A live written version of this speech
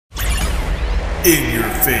in your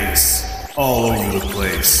face, all over the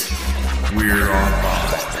place. We're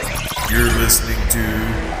online. You're listening to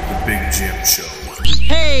The Big Jim Show.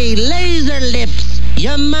 Hey, Laser Lips,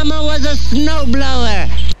 your mama was a snowblower.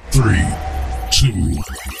 3, 2,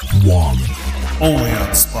 1. Only on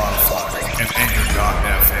Spotify and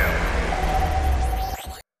Anchor.fm.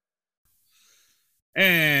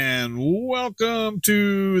 And welcome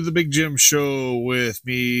to The Big Jim Show with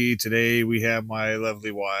me. Today we have my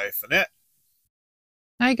lovely wife, Annette.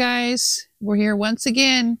 Hi, guys. We're here once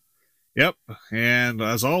again. Yep. And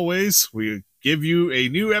as always, we give you a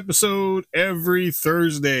new episode every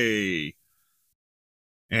Thursday.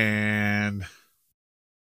 And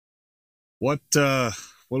what do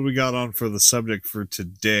we got on for the subject for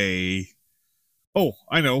today? Oh,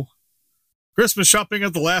 I know. Christmas shopping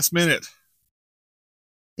at the last minute.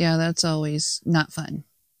 Yeah, that's always not fun.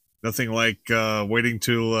 Nothing like waiting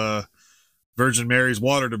till Virgin Mary's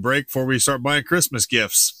water to break before we start buying Christmas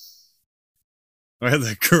gifts. I had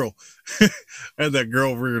that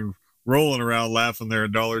girl rolling around laughing there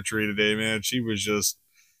at Dollar Tree today, man. She was just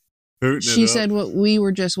hooting She it said up. we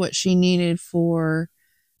were just what she needed for,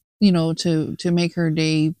 to make her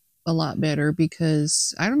day a lot better,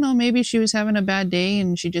 because I don't know, maybe she was having a bad day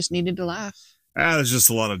and she just needed to laugh. There's just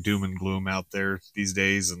a lot of doom and gloom out there these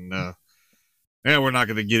days, and we're not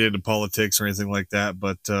going to get into politics or anything like that,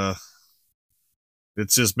 but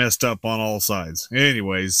it's just messed up on all sides.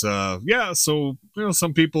 Anyways, so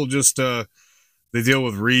some people just they deal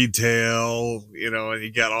with retail, and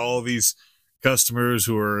you got all these customers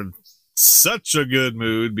who are in such a good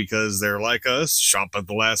mood because they're like us, shop at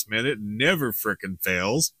the last minute, never frickin'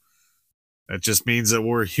 fails. That just means that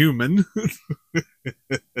we're human.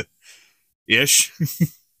 Ish.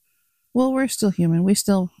 Well, we're still human. We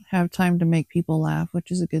still have time to make people laugh,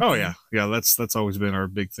 which is a good thing. Yeah. That's always been our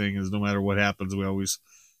big thing. Is no matter what happens, we always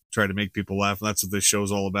try to make people laugh. And that's what this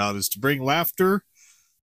show's all about: is to bring laughter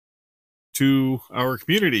to our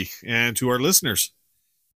community and to our listeners.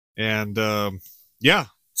 And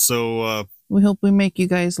so we hope we make you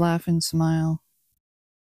guys laugh and smile.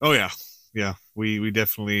 Oh yeah. We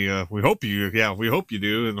definitely we hope you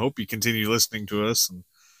do, and hope you continue listening to us. And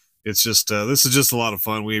it's just this is just a lot of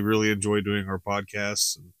fun. We really enjoy doing our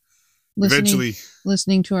podcasts, and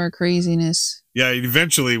listening to our craziness. Yeah,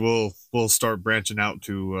 eventually we'll start branching out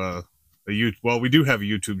to we do have a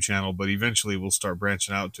YouTube channel, but eventually we'll start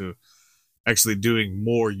branching out to actually doing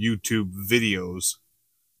more YouTube videos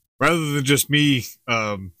rather than just me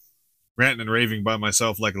ranting and raving by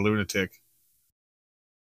myself like a lunatic.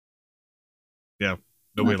 Yeah,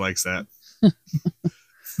 nobody likes that.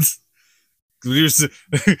 You're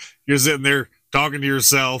sitting there talking to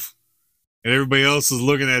yourself, and everybody else is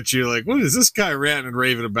looking at you like, what is this guy ranting and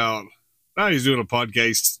raving about? Now he's doing a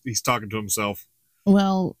podcast. He's talking to himself.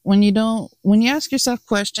 Well, when you ask yourself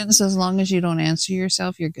questions, as long as you don't answer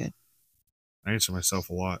yourself, you're good. I answer myself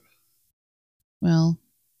a lot. Well,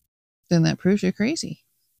 then that proves you're crazy.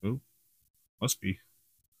 Oh, must be.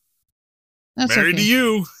 That's married okay. to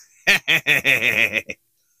you.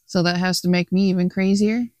 So that has to make me even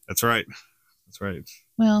crazier? That's right.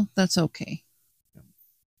 Well, that's okay.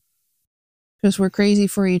 Because we're crazy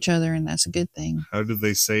for each other, and that's a good thing. How did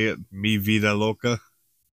they say it? Mi vida loca?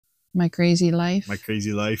 My crazy life? My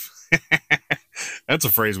crazy life. That's a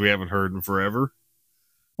phrase we haven't heard in forever.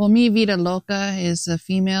 Well, mi vida loca is the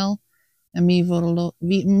female, and mi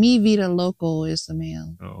vida loco is the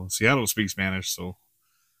male. Oh, see, I don't speak Spanish, so...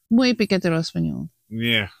 Muy piquetero español.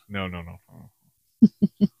 Yeah, no.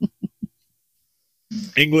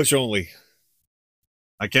 English only.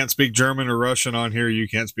 I can't speak German or Russian on here. You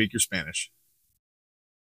can't speak your Spanish.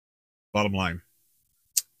 Bottom line.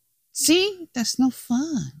 See? That's no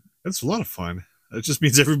fun. That's a lot of fun. It just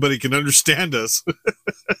means everybody can understand us.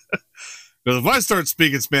 Because if I start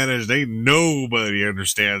speaking Spanish, ain't nobody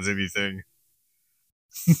understands anything.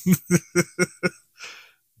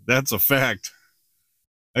 That's a fact.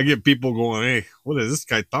 I get people going, hey, what is this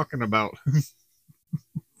guy talking about?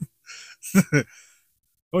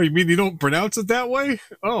 Oh, you mean you don't pronounce it that way?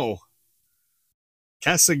 Oh.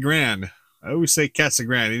 Casa Grande. I always say Casa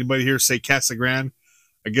Grande. Anybody here say Casa Grande?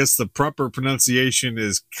 I guess the proper pronunciation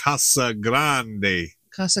is Casa Grande.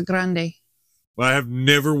 Casa Grande. Well, I have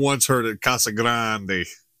never once heard it Casa Grande.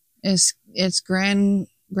 It's Grand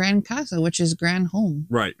Casa, which is grand home.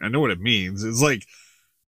 Right. I know what it means. It's like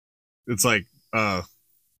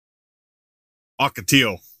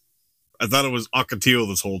Ocotillo. I thought it was Ocotillo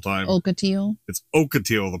this whole time. Ocotillo? It's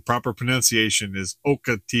Ocotillo. The proper pronunciation is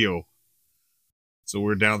Ocotillo. So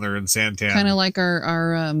we're down there in Santan. Kind of like our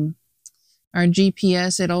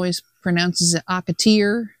GPS. It always pronounces it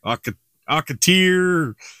Ocotier.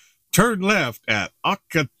 Ocotier. turn left at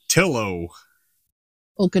Ocotillo.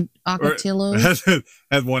 Ocotillo.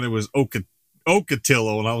 Had one that was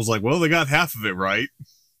Ocotillo, and I was like, well, they got half of it right.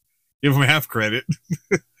 Give them half credit.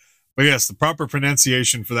 But yes, the proper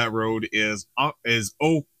pronunciation for that road is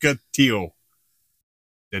Ocotillo.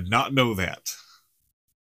 Did not know that.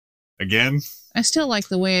 Again, I still like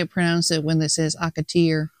the way I pronounce it when it says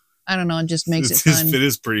Ocotillo. I don't know, it just makes it fun. It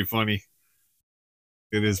is pretty funny.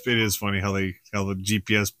 It is funny how the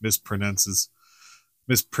GPS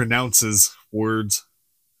mispronounces words.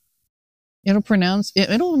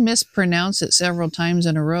 It'll mispronounce it several times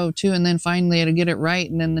in a row too, and then finally it'll get it right,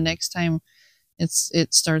 and then the next time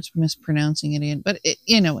it starts mispronouncing it again. But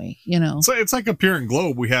anyway, So it's like up here in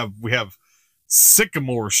Globe, we have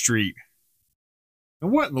Sycamore Street.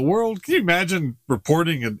 And what in the world? Can you imagine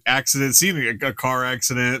reporting an accident, seeing a car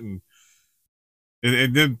accident,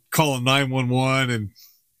 and then calling 911? And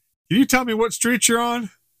can you tell me what street you're on?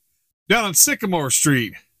 Down on Sycamore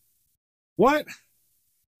Street. What?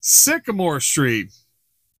 Sycamore Street.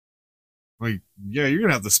 Like, yeah, you're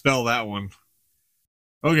gonna have to spell that one.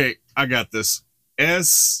 Okay, I got this.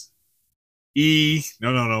 S-E.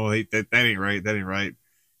 No. That ain't right. That ain't right.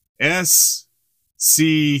 S-C-S.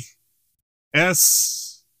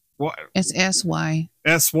 What? It's S-Y.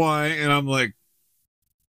 S-Y. And I'm like,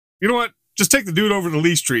 you know what? Just take the dude over to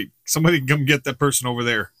Lee Street. Somebody can come get that person over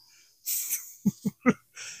there.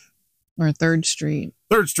 Or 3rd Street.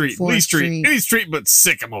 3rd Street, 4th Lee Street, Street. any street but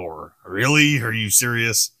Sycamore. Really? Are you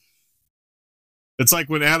serious? It's like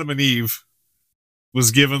when Adam and Eve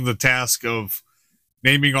was given the task of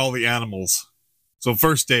naming all the animals. So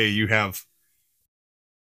first day you have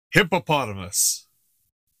hippopotamus.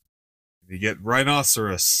 You get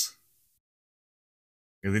rhinoceros.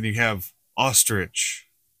 And then you have ostrich.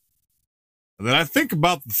 And then I think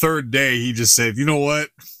about the 3rd day, he just said, you know what?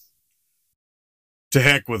 To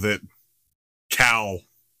heck with it. Cow.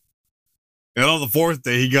 And on the 4th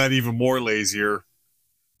day, he got even more lazier.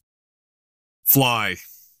 Fly.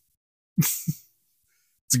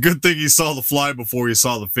 It's a good thing he saw the fly before he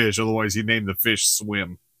saw the fish. Otherwise, he named the fish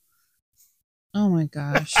Swim. Oh my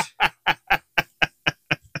gosh.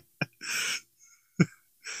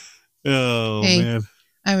 Oh, Hey. man.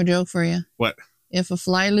 I have a joke for you. What? If a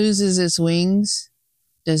fly loses its wings,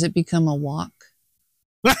 does it become a walk?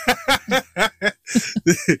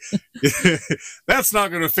 That's not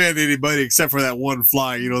going to offend anybody except for that one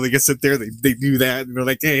fly. They can sit there, they do that, and they're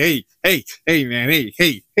like, hey, man,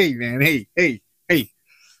 hey, man, hey.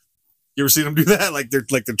 You ever seen them do that? Like they're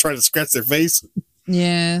trying to scratch their face?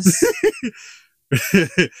 Yes.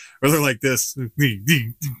 Or they're like this.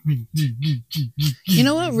 You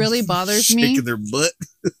know what really bothers me? Shaking their butt.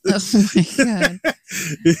 Oh my God.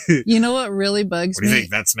 You know what really bugs What do you me?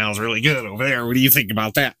 think? That smells really good over there. What do you think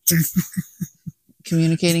about that?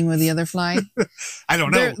 Communicating with the other fly. I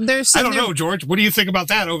don't know. They're I sitting don't know, George. What do you think about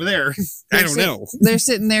that over there? I don't know. They're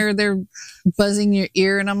sitting there, they're buzzing your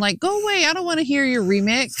ear, and I'm like, go away. I don't want to hear your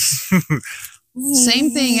remix.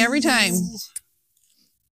 Same thing every time.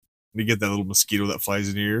 You get that little mosquito that flies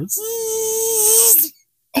in your ears.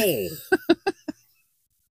 Oh.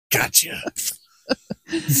 Gotcha. And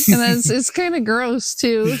it's kind of gross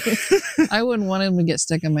too. I wouldn't want him to get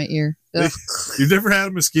stuck in my ear. Ugh. You've never had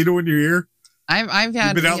a mosquito in your ear? I've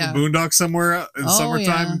had. You've been out in the boondocks somewhere in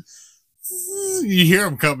summertime? Yeah. You hear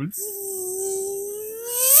them coming.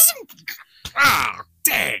 Ah,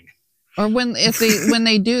 dang. Or when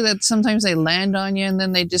they do that, sometimes they land on you and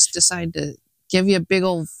then they just decide to give you a big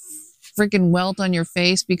old freaking welt on your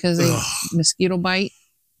face because they mosquito bite.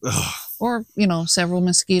 Ugh. Or, several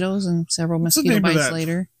mosquitoes and several mosquito bites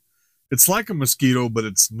later. It's like a mosquito, but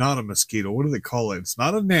it's not a mosquito. What do they call it? It's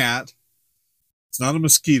not a gnat. It's not a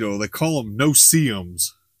mosquito. They call them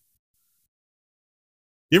no-see-ums.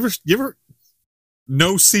 You ever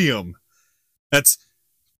no-see-um? That's,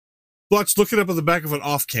 watch, look it up on the back of an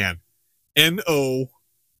off can. N-O-S-E-E-U-M-S.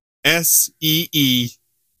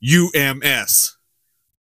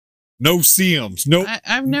 No-see-ums. No.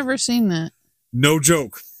 I've never seen that. No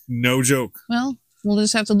joke. No joke. Well, we'll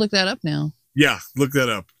just have to look that up now. Yeah, look that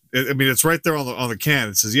up. I mean, it's right there on the can.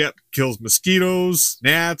 It says, yep, kills mosquitoes,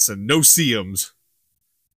 gnats, and no-see-ums.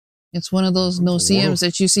 It's one of those no-see-ums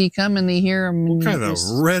that you see come and they hear them. What kind of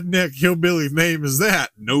redneck hillbilly name is that?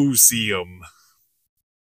 No-see-um.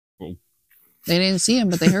 Well, they didn't see him,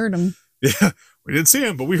 but they heard him. Yeah, we didn't see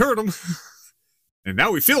him, but we heard him. And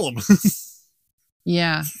now we feel him.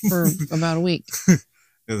 Yeah, for about a week.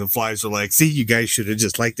 And the flies are like, see, you guys should have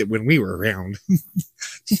just liked it when we were around. Oh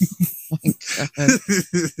my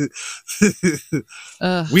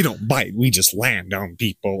God. We don't bite. We just land on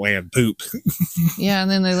people and poop. Yeah, and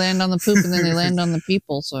then they land on the poop and then they land on the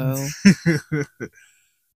people. So,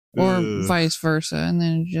 or vice versa. And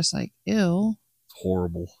then it's just like, ew.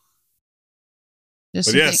 Horrible. Just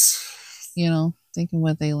But to yes. think, thinking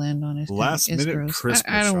what they land on is Last is minute gross. Christmas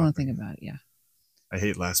I don't want to shopping. think about it. Yeah. I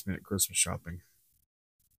hate last minute Christmas shopping.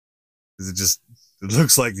 Because it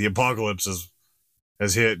looks like the apocalypse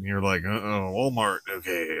has hit, and you're like, Walmart,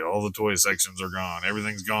 okay, all the toy sections are gone.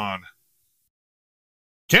 Everything's gone.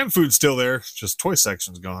 Canned food's still there, just toy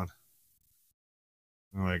section's gone.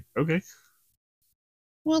 I'm like, okay.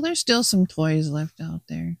 Well, there's still some toys left out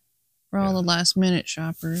there for all the last minute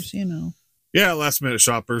shoppers, Yeah, last minute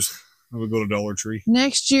shoppers. I would go to Dollar Tree.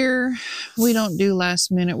 Next year, we don't do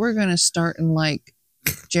last minute. We're going to start in like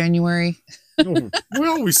January. We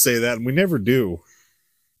always say that, and we never do.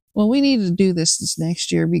 Well, we need to do this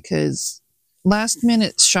next year because last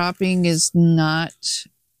minute shopping is not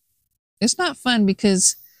fun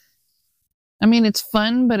because, it's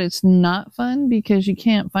fun, but it's not fun because you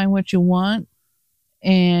can't find what you want.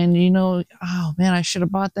 And, oh man, I should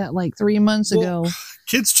have bought that like 3 months ago.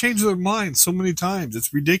 Kids change their minds so many times.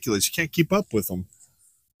 It's ridiculous. You can't keep up with them.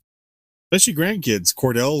 Especially grandkids.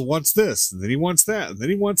 Cordell wants this, and then he wants that, and then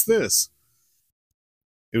he wants this.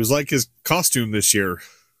 It was like his costume this year,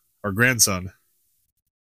 our grandson.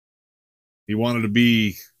 He wanted to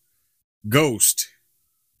be Ghost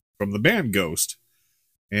from the band Ghost.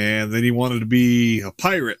 And then he wanted to be a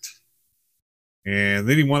pirate. And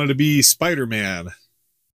then he wanted to be Spider-Man.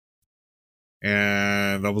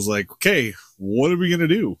 And I was like, okay, what are we going to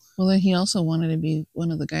do? Well, then he also wanted to be one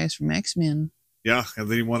of the guys from X-Men. Yeah, and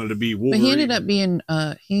then he wanted to be Wolverine. But he ended up being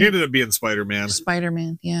he ended up being Spider-Man.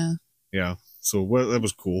 Spider-Man, yeah. Yeah. So that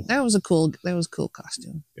was cool. That was a cool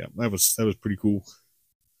costume. Yeah, that was pretty cool.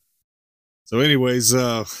 So anyways,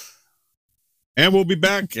 and we'll be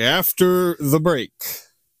back after the break.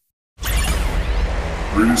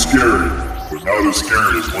 Pretty scary, but not as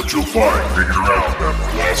scary as what you'll find digging around that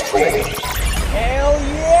last call. Hell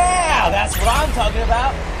yeah! That's what I'm talking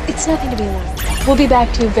about. It's nothing to be alarmed about. We'll be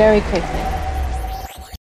back to you very quickly.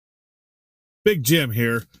 Big Jim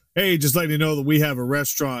here. Hey, just letting you know that we have a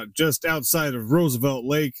restaurant just outside of Roosevelt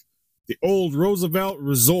Lake, the old Roosevelt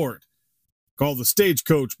Resort, called the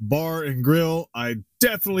Stagecoach Bar and Grill. I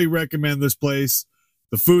definitely recommend this place.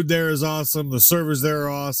 The food there is awesome. The servers there are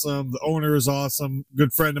awesome. The owner is awesome.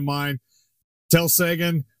 Good friend of mine. Tell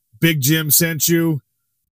Sagan, Big Jim sent you.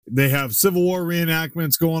 They have Civil War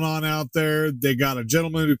reenactments going on out there. They got a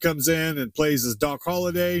gentleman who comes in and plays as Doc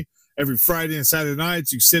Holliday. Every Friday and Saturday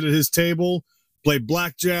nights, you sit at his table, play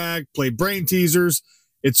blackjack, play brain teasers.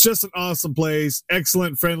 It's just an awesome place.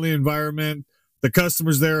 Excellent, friendly environment. The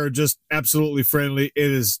customers there are just absolutely friendly.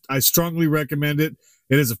 I strongly recommend it.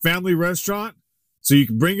 It is a family restaurant, so you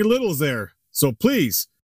can bring your littles there. So please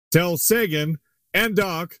tell Sagan and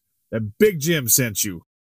Doc that Big Jim sent you.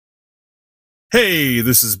 Hey,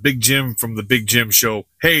 this is Big Jim from the Big Jim Show.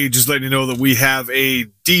 Hey, just letting you know that we have a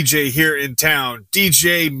DJ here in town,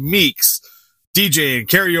 DJ Meeks, DJ and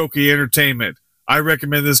Karaoke Entertainment. I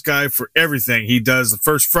recommend this guy for everything. He does the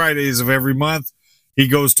first Fridays of every month. He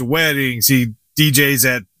goes to weddings. He DJs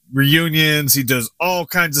at reunions. He does all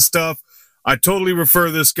kinds of stuff. I totally refer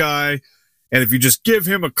this guy. And if you just give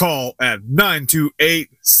him a call at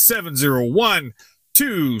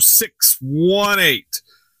 928-701-2618,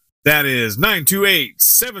 that is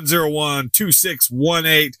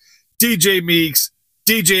 928-701-2618, DJ Meeks,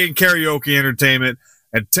 DJ and Karaoke Entertainment,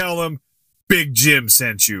 and tell them Big Jim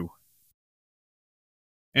sent you.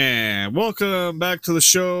 And welcome back to the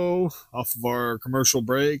show off of our commercial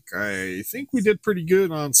break. I think we did pretty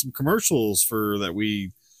good on some commercials that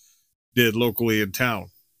we did locally in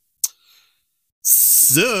town.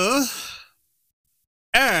 So,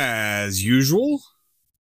 as usual,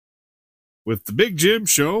 with the Big Jim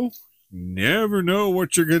Show, never know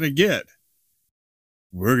what you're going to get.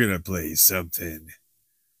 We're going to play something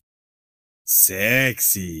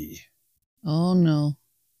sexy. Oh, no.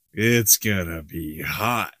 It's going to be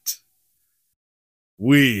hot.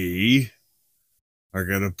 We are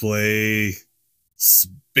going to play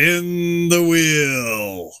Spin the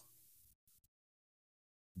Wheel.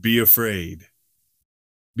 Be afraid.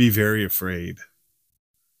 Be very afraid.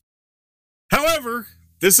 However,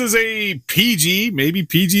 this is a PG, maybe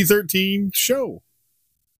PG-13 show.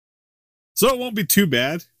 So it won't be too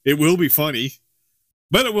bad. It will be funny,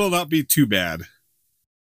 but it will not be too bad.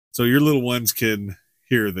 So your little ones can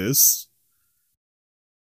hear this.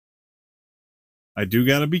 I do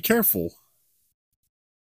got to be careful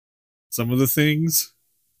some of the things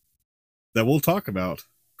that we'll talk about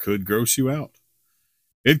could gross you out.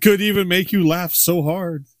 It could even make you laugh so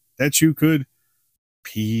hard that you could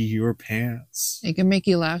pee your pants. It can make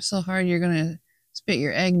you laugh so hard you're going to spit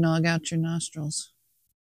your eggnog out your nostrils.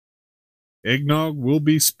 Eggnog will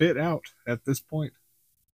be spit out at this point.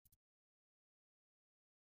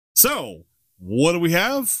 So, what do we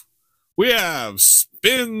have? We have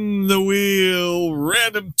spin the wheel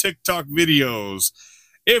random TikTok videos.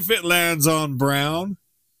 If it lands on brown,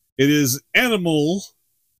 it is animal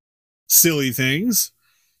silly things.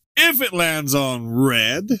 If it lands on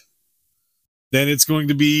red, then it's going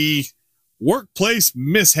to be workplace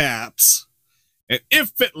mishaps. And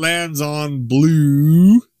if it lands on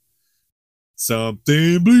blue,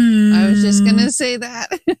 something blue. I was just going to say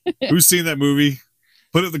that. Who's seen that movie?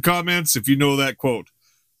 Put it in the comments if you know that quote.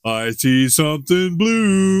 I see something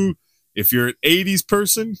blue. If you're an 80s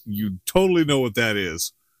person, you totally know what that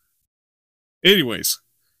is. Anyways,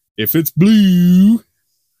 if it's blue,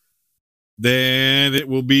 then it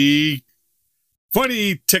will be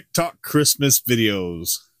funny TikTok Christmas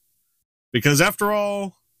videos. Because after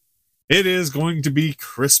all, it is going to be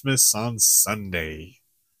Christmas on Sunday.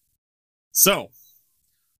 So,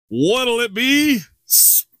 what'll it be?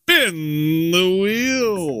 Spin the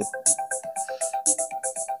wheel.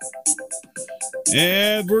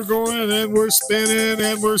 And we're going and we're spinning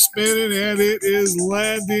and we're spinning and it is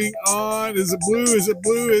landing on. Is it blue? Is it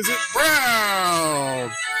blue? Is it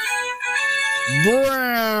brown?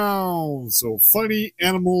 Brown. So funny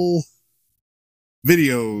animal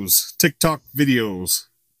videos, TikTok videos.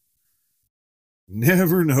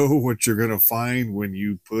 Never know what you're going to find when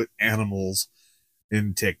you put animals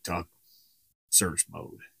in TikTok search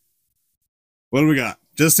mode. What do we got?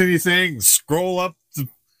 Just anything. Scroll up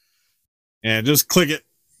and just click it.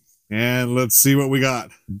 And let's see what we got.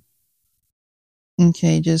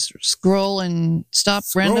 Okay, just scroll and stop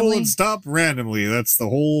randomly. Scroll and stop randomly. That's the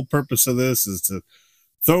whole purpose of this, is to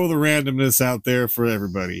throw the randomness out there for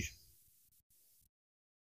everybody.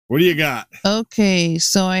 What do you got? Okay,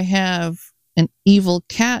 so I have an evil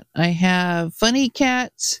cat. I have funny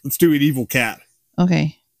cats. Let's do an evil cat.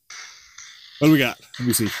 Okay. What do we got? Let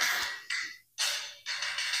me see.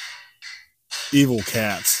 Evil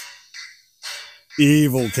cats.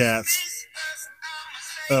 Evil cats.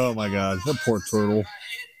 Oh my god, that poor turtle.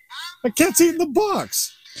 That cat's eating the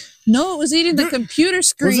box. No, it was eating the computer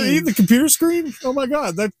screen. Was it eating the computer screen? Oh my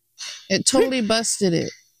god, that It totally busted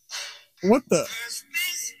it. what the?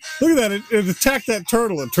 Look at that! It attacked that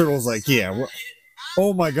turtle. And turtle's like, yeah.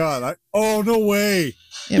 Oh my god! Oh no way!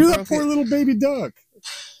 It Dude, that broke poor it. little baby duck.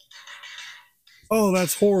 Oh,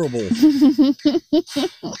 that's horrible. Look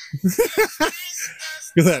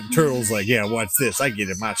at that turtle's like, yeah, watch this. I get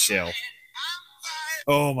in my shell.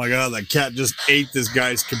 Oh my god, that cat just ate this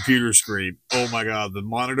guy's computer screen. Oh my god, the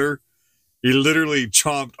monitor. He literally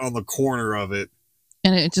chomped on the corner of it.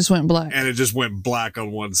 And it just went black. And it just went black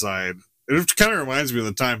on one side. It kind of reminds me of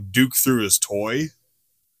the time Duke threw his toy.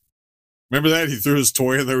 Remember that? He threw his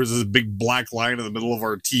toy and there was this big black line in the middle of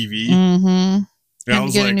our TV. Mm-hmm. And I Had to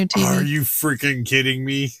was get a like, new TV. are you freaking kidding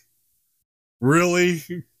me? Really?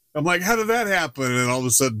 I'm like, how did that happen? And all of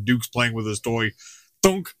a sudden, Duke's playing with his toy.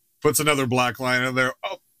 Thunk, puts another black line in there.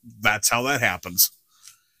 Oh, that's how that happens.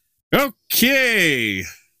 Okay.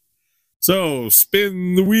 So,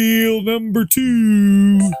 spin the wheel number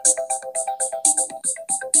 2.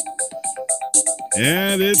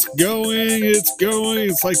 And it's going, it's going.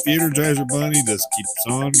 It's like the Energizer Bunny just keeps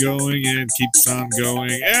on going and keeps on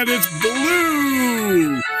going. And it's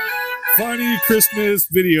blue! Funny Christmas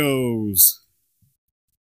videos.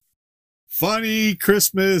 Funny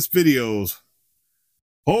Christmas videos.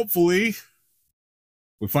 Hopefully,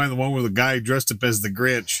 we find the one where the guy dressed up as the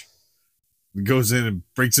Grinch goes in and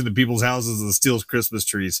breaks into people's houses and steals Christmas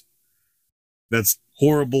trees. That's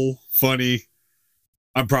horrible, funny.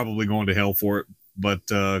 I'm probably going to hell for it. But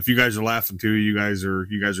if you guys are laughing too, you guys are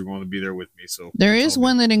going to be there with me. So There is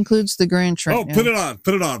one that includes the Grinch right now. put it on,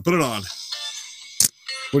 put it on, put it on.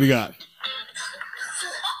 What do you got?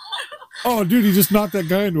 Oh, dude, he just knocked that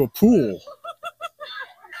guy into a pool.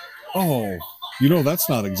 Oh, that's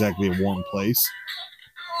not exactly a warm place.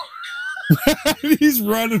 He's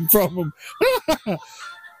running from him.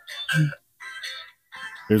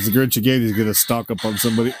 There's the Grinch again. He's going to stalk up on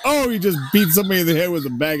somebody. Oh, he just beat somebody in the head with a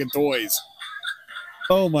bag of toys.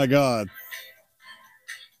 Oh, my God.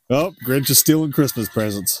 Oh, Grinch is stealing Christmas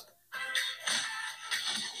presents.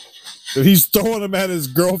 And he's throwing them at his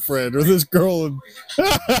girlfriend or this girl. And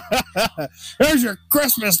there's your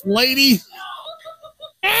Christmas, lady.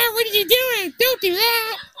 Ah, what are you doing? Don't do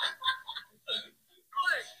that.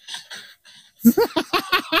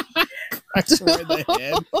 Smacks her right in the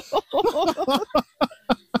head.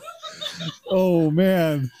 Oh,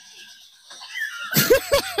 man.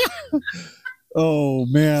 Oh,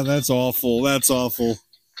 man, that's awful. That's awful.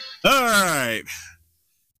 All right.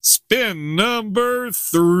 Spin number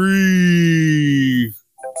 3.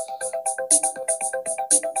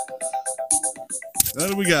 What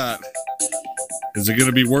do we got? Is it going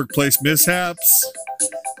to be workplace mishaps?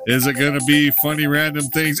 Is it going to be funny random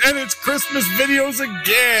things? And it's Christmas videos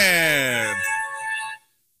again.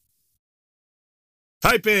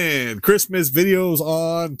 Type in Christmas videos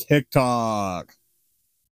on TikTok.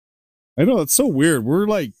 I know, it's so weird. We're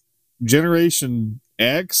like Generation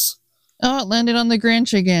X. Oh, it landed on the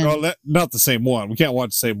Grinch again. Oh, not the same one. We can't watch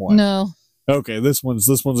the same one. No. Okay, this one's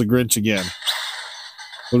a Grinch again.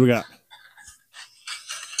 What do we got?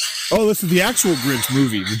 Oh, this is the actual Grinch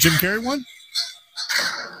movie, the Jim Carrey one.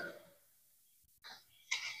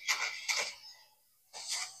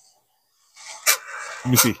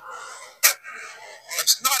 Let me see.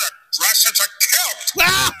 It's not a dress, it's a kilt.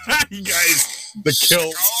 You guys, the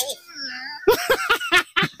kilt.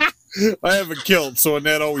 I have a kilt, so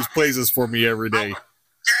Annette always plays this for me every day,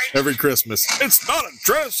 every Christmas. It's not a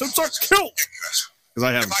dress, it's a kilt. Because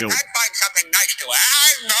I have a If I kilt. can't find something nice to wear,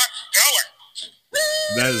 I'm not going.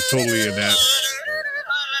 That is totally Annette.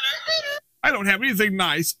 I don't have anything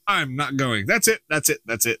nice. I'm not going. That's it. That's it.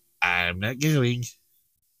 That's it. I'm not going.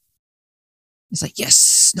 It's like,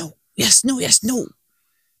 yes, no, yes, no, yes, no.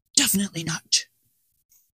 Definitely not.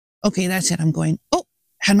 Okay, that's it. I'm going. Oh,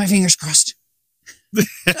 had my fingers crossed.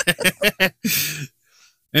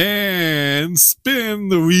 And spin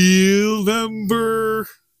the wheel number.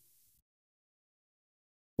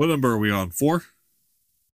 What number are we on? 4?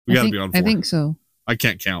 We got to be on 4. I think so. I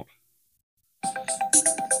can't count.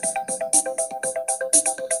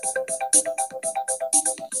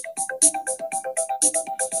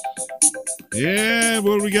 Yeah,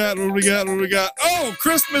 what do we got? What do we got? What do we got? Oh,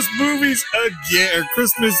 Christmas movies again, or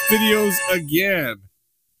Christmas videos again.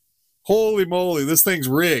 Holy moly, this thing's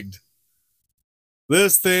rigged.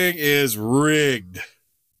 This thing is rigged.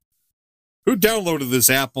 Who downloaded this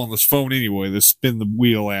app on this phone anyway, this spin the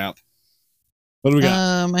wheel app? What do we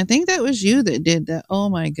got? I think that was you that did that. Oh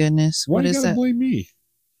my goodness. Why What do you is gotta that? blame me?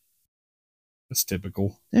 That's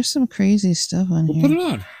typical. There's some crazy stuff on Well, here. put it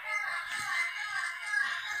on.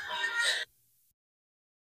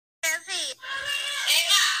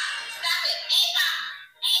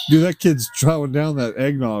 Dude, that kid's chowing down that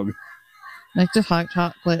eggnog. Like the hot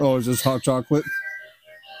chocolate. Oh, it's just hot chocolate?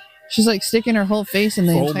 She's like sticking her whole face in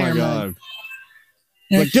the Oh entire my mug. God.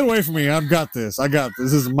 Yeah. Like, get away from me. I've got this. I got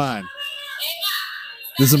this. This is mine.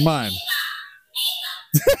 This is mine.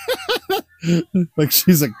 Like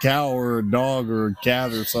she's a cow or a dog or a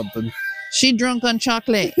cat or something. She drunk on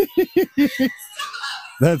chocolate.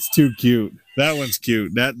 That's too cute. That one's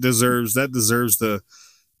cute. That deserves the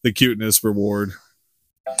cuteness reward.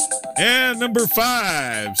 And number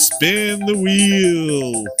 5, spin the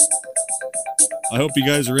wheel. I hope you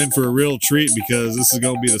guys are in for a real treat because this is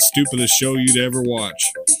going to be the stupidest show you'd ever watch.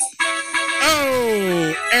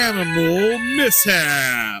 Oh, animal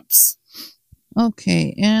mishaps.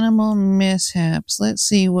 Okay, animal mishaps. Let's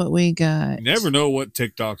see what we got. You never know what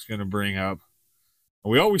TikTok's going to bring up.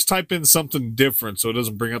 We always type in something different so it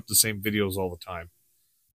doesn't bring up the same videos all the time.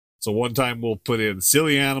 So one time we'll put in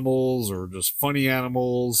silly animals or just funny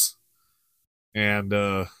animals. And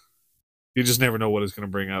you just never know what it's going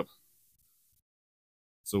to bring up.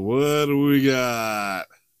 So what do we got?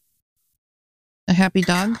 A happy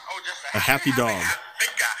dog? A happy dog.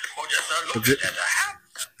 Is it?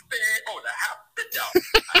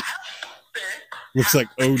 Looks like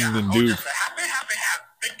Odin and Duke.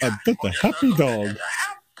 I bet the happy dog.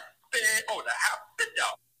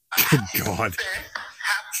 Good God.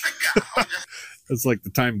 That's like the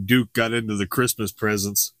time Duke got into the Christmas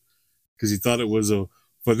presents because he thought it was a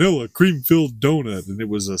vanilla cream-filled donut and it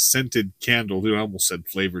was a scented candle. Dude, I almost said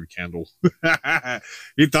flavored candle.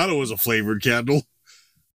 He thought it was a flavored candle.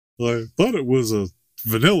 I thought it was a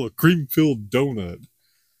vanilla cream-filled donut.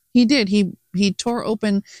 He did. He tore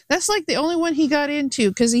open. That's like the only one he got into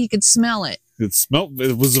because he could smell it.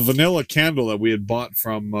 It was a vanilla candle that we had bought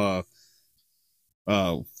from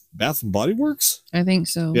Bath and Body Works. I think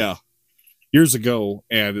so. Yeah, years ago,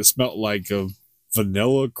 and it smelled like a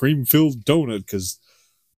vanilla cream-filled donut because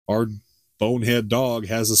our bonehead dog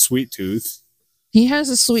has a sweet tooth. He has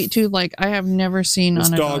a sweet tooth like I have never seen This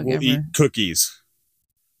on a dog dog will ever. eat cookies.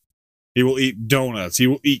 He will eat donuts. He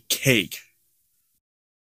will eat cake.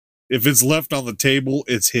 If it's left on the table,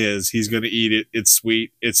 it's his. He's going to eat it. It's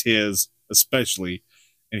sweet. It's his, especially,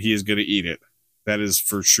 and he is going to eat it. That is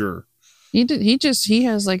for sure. He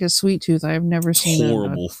has like a sweet tooth. I've never seen Horrible.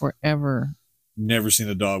 that dog forever. Never seen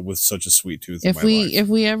a dog with such a sweet tooth If in my life. if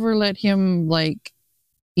we ever let him like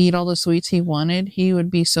eat all the sweets he wanted, he would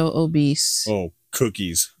be so obese. Oh,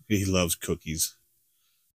 cookies. He loves cookies.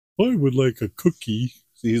 I would like a cookie.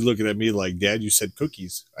 See, he's looking at me like, Dad, you said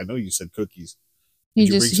cookies. I know you said cookies. Did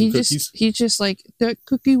you bring some cookies? He's just like, that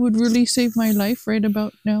cookie would really save my life right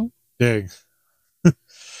about now. Dang.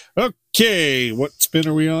 Okay, what spin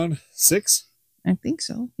are we on? 6? I think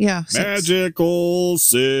so. Yeah. 6. Magical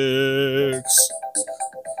 6.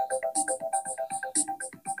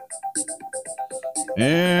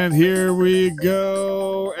 And here we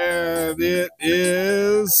go. And it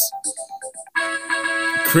is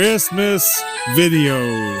Christmas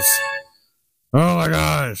videos. Oh my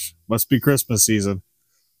gosh. Must be Christmas season.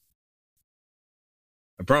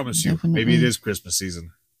 I promise you. Definitely. Maybe it is Christmas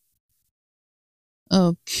season.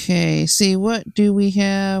 Okay. See, what do we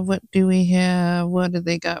have? What do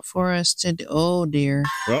they got for us to do? Oh, dear.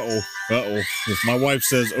 Uh-oh. If my wife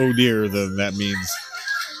says, oh dear, then that means...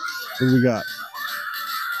 What do we got?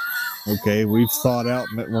 Okay, we've thought out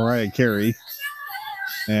Mariah Carey.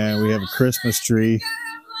 And we have a Christmas tree.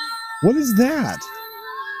 What is that?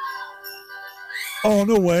 Oh,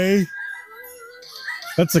 no way.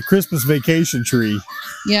 That's a Christmas Vacation tree.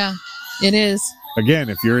 Yeah, it is. Again,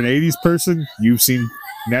 if you're an 80s person, you've seen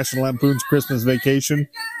National Lampoon's Christmas Vacation.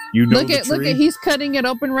 You know Look at he's cutting it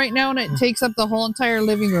open right now and it takes up the whole entire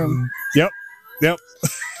living room. Yep.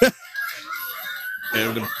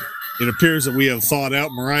 And it appears that we have thought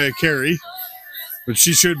out Mariah Carey, but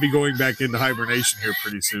she should be going back into hibernation here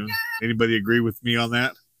pretty soon. Anybody agree with me on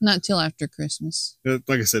that? Not till after Christmas.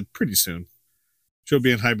 Like I said, pretty soon. She'll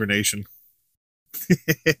be in hibernation.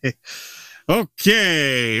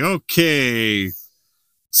 Okay.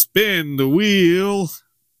 Spin the wheel.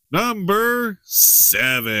 Number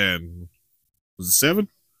 7. Was it 7?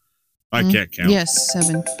 I can't count. Yes,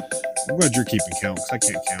 7. I'm glad you're keeping count because I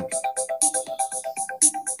can't count.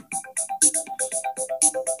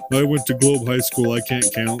 I went to Globe High School. I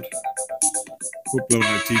can't count. Hope none of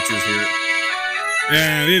my teachers hear it.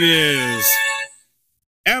 And it is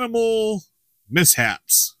Animal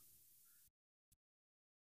Mishaps.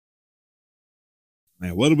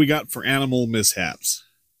 Now, what do we got for animal mishaps?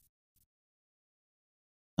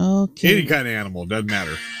 Okay. Any kind of animal, doesn't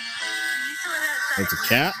matter. That's a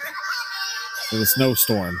cat and a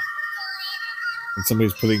snowstorm. And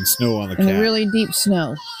somebody's putting snow on the cat. And a really deep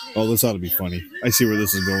snow. Oh, this ought to be funny. I see where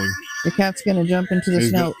this is going. The cat's going to jump into the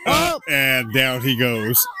snow. Up and down he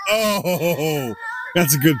goes. Oh,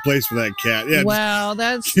 that's a good place for that cat. Yeah. Wow,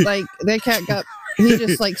 that's like, that cat he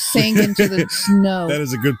just like sank into the snow. That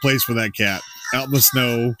is a good place for that cat. Out in the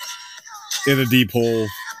snow, in a deep hole.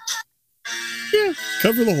 Yeah,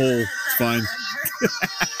 cover the hole. It's fine.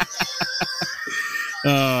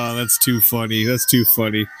 Oh, that's too funny.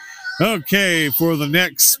 Okay, for the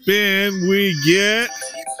next spin, we get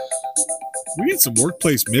some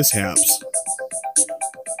workplace mishaps.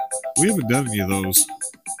 We haven't done any of those.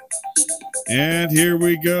 And here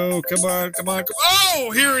we go. Come on.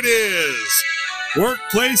 Oh, here it is.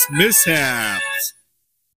 Workplace mishaps.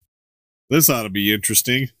 This ought to be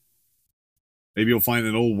interesting. Maybe you'll find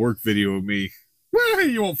an old work video of me. Well,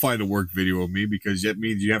 you won't find a work video of me because that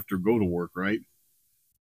means you have to go to work, right?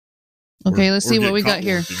 Okay, let's see what we got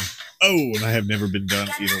here. Oh, and I have never been done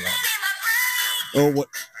either one. Oh,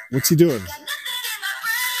 what's he doing?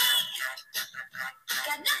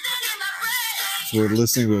 So we're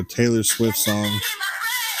listening to a Taylor Swift song.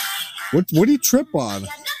 What do you trip on?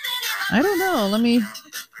 I don't know. Let me...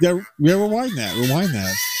 Yeah, rewind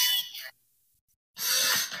that.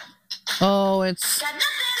 Oh, it's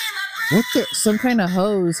what the? Some kind of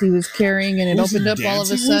hose he was carrying, and it opened up all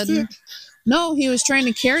of a sudden. No, he was trying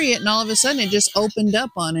to carry it, and all of a sudden it just opened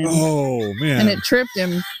up on him. Oh, man. And it tripped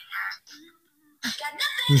him.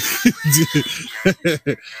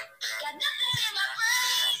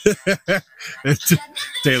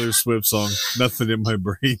 Taylor Swift song. Nothing in my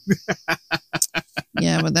brain.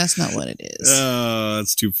 Yeah, but that's not what it is.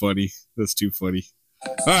 That's too funny.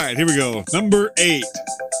 All right, here we go. Number 8.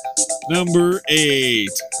 I'm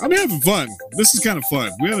having fun. This is kind of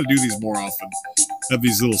fun. We ought to do these more often. Have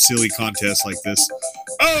these little silly contests like this.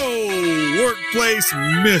 Oh, workplace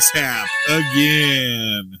mishap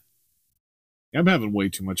again. I'm having way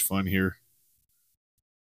too much fun here.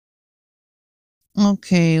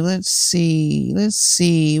 Okay, let's see.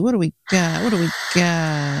 What do we got?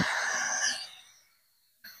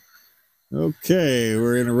 Okay,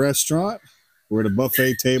 we're in a restaurant. We're at a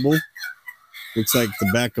buffet table. Looks like the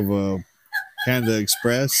back of a Panda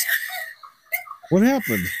Express. What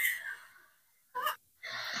happened?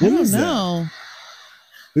 I What don't is that? know.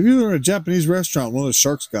 Maybe they're in a Japanese restaurant. One of the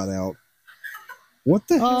sharks got out. What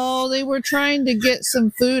the hell? Oh, they were trying to get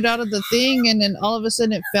some food out of the thing, and then all of a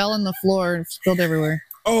sudden it fell on the floor and spilled everywhere.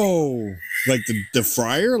 Oh, like the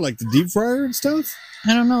fryer, like the deep fryer and stuff?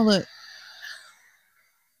 I don't know that.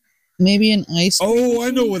 Maybe an ice cream Oh,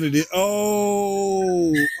 I know machine? what it is.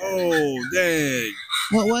 Oh, dang.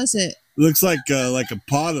 What was it? Looks like a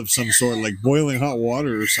pot of some sort, like boiling hot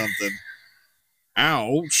water or something.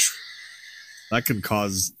 Ouch. That can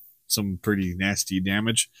cause some pretty nasty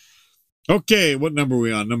damage. Okay, what number are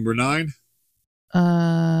we on? Number 9?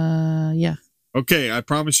 Yeah. Okay, I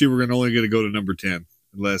promise you we're only going to go to number 10.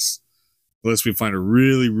 Unless we find a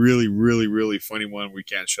really, really, really, really funny one, we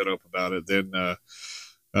can't shut up about it. Then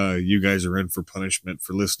you guys are in for punishment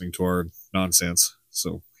for listening to our nonsense.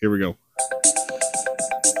 So here we go.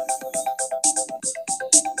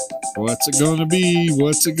 What's it gonna be?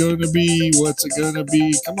 What's it gonna be? What's it gonna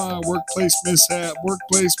be? Come on, workplace mishap,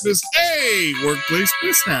 workplace workplace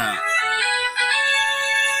mishap.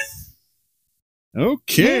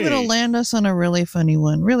 Okay. Maybe it'll land us on a really funny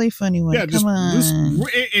one. Really funny one. Yeah, Come on. just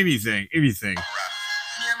anything. Can you remember any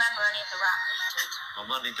of the rap that you did? My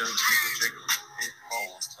money don't jiggle jiggle. It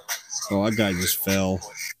falls to like the sky. Oh, that guy just fell.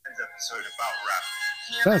 Episode about rap.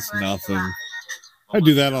 Can you That's remember any of the nothing. rap that I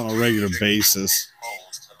do that on a regular basis.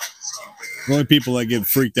 The only people that get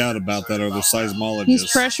freaked out about that are the seismologists.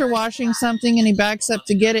 He's pressure washing something and he backs up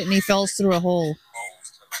to get it and he falls through a hole.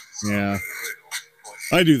 Yeah.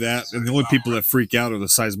 I do that, and the only people that freak out are the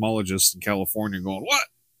seismologists in California going, what?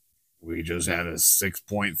 We just had a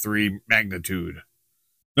 6.3 magnitude.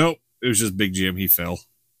 Nope, it was just Big Jim. He fell.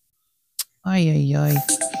 Ay, ay, ay.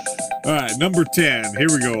 All right, number 10. Here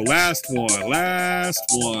we go. Last one.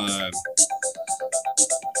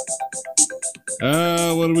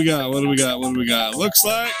 What do we got? Looks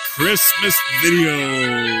like Christmas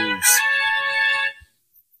videos.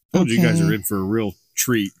 Told you guys are in for a real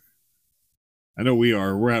treat. I know we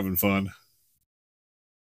are. We're having fun.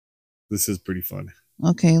 This is pretty fun.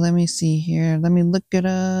 Okay, let me see here. Let me look it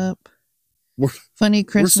up. Funny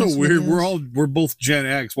Christmas We're so weird. videos. We're both Gen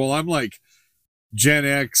X. Well, I'm like Gen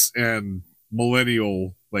X and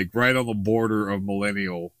millennial, like right on the border of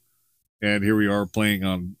millennial. And here we are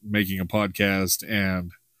making a podcast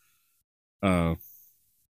and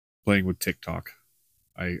playing with TikTok.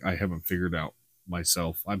 I haven't figured out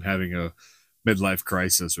myself. I'm having a midlife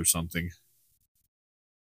crisis or something.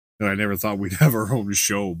 And I never thought we'd have our own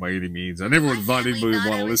show by any means. I never would have thought anybody would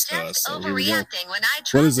want to listen to us. So here we go.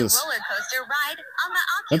 What is this?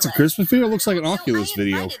 That's a Christmas video? It looks like an Oculus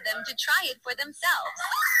video. them to try it for themselves.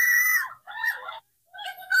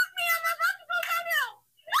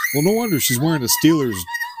 Well, no wonder she's wearing a Steelers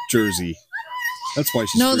jersey. That's why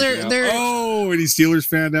she's No, freaking they're out. Oh, any Steelers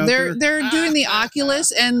fan out there? they're doing the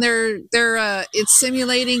Oculus and they're it's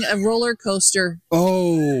simulating a roller coaster.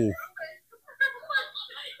 Oh.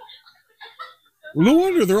 Well, no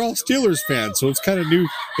wonder they're all Steelers fans, so it's kind of new.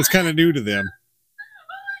 It's kind of new to them.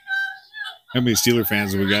 How many Steeler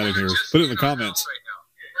fans have we got in here? Put it in the comments.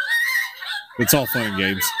 It's all fun and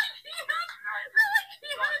games.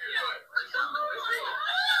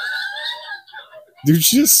 Dude,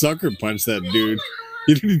 she just sucker punched that dude.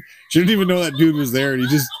 She didn't even know that dude was there, and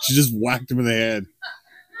she just whacked him in the head.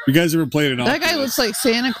 You guys ever played an Oculus? That guy looks like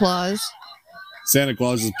Santa Claus. Santa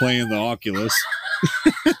Claus is playing the Oculus.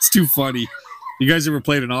 It's too funny. You guys ever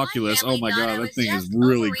played an Oculus? Oh my god, that thing is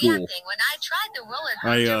really cool.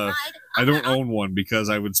 I don't own one because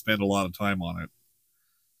I would spend a lot of time on it.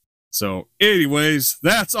 So, anyways,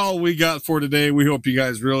 that's all we got for today. We hope you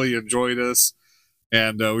guys really enjoyed us,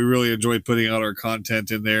 and we really enjoyed putting out our content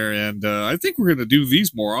in there. And I think we're gonna do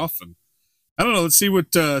these more often. I don't know. Let's see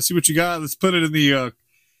what you got. Let's put it in the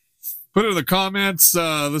comments.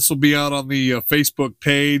 This will be out on the Facebook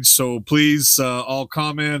page, so please, all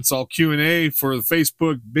comments, all Q&A for the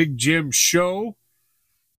Facebook Big Jim Show.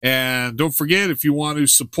 And don't forget, if you want to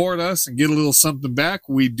support us and get a little something back,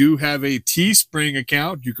 we do have a Teespring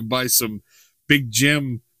account. You can buy some Big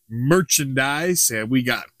Jim merchandise, and we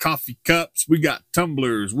got coffee cups, we got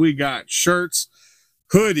tumblers, we got shirts,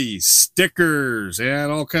 hoodies, stickers,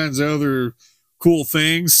 and all kinds of other cool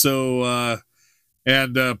things. So,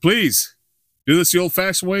 please do this the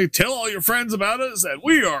old-fashioned way. Tell all your friends about us that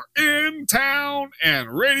we are in town and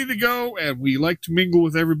ready to go, and we like to mingle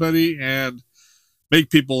with everybody and make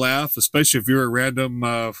people laugh, especially if you're a random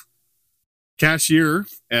cashier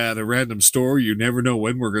at a random store. You never know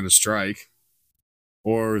when we're going to strike.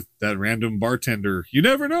 Or that random bartender. You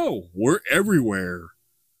never know. We're everywhere.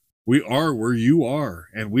 We are where you are,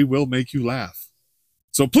 and we will make you laugh.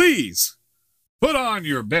 So please, Put on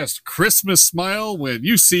your best Christmas smile when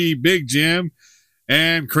you see Big Jim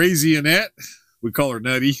and Crazy Annette. We call her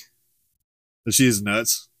Nutty, but she is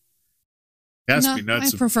nuts. Has to be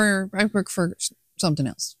nuts. I prefer something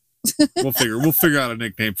else. We'll figure out a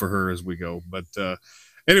nickname for her as we go. But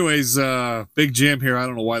anyways, Big Jim here. I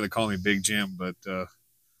don't know why they call me Big Jim, but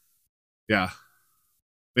yeah.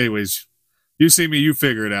 Anyways, you see me, you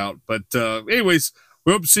figure it out. But anyways,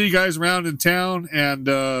 we hope to see you guys around in town,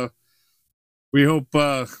 and we hope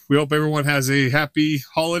everyone has a happy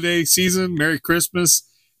holiday season. Merry Christmas,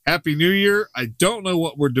 Happy New Year. I don't know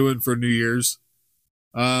what we're doing for New Year's.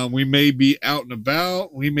 We may be out and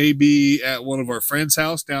about. We may be at one of our friends'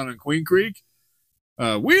 house down in Queen Creek.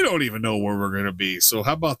 We don't even know where we're going to be. So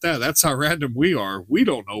how about that? That's how random we are. We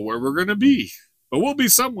don't know where we're going to be, but we'll be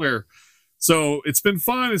somewhere. So it's been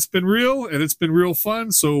fun. It's been real, and it's been real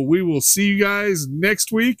fun. So we will see you guys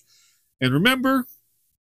next week. And remember,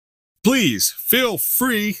 please feel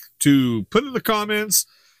free to put in the comments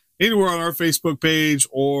anywhere on our Facebook page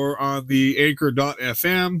or on the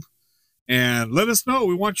anchor.fm and let us know.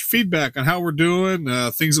 We want your feedback on how we're doing,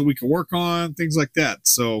 things that we can work on, things like that.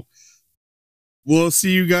 So we'll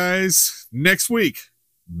see you guys next week.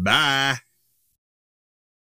 Bye.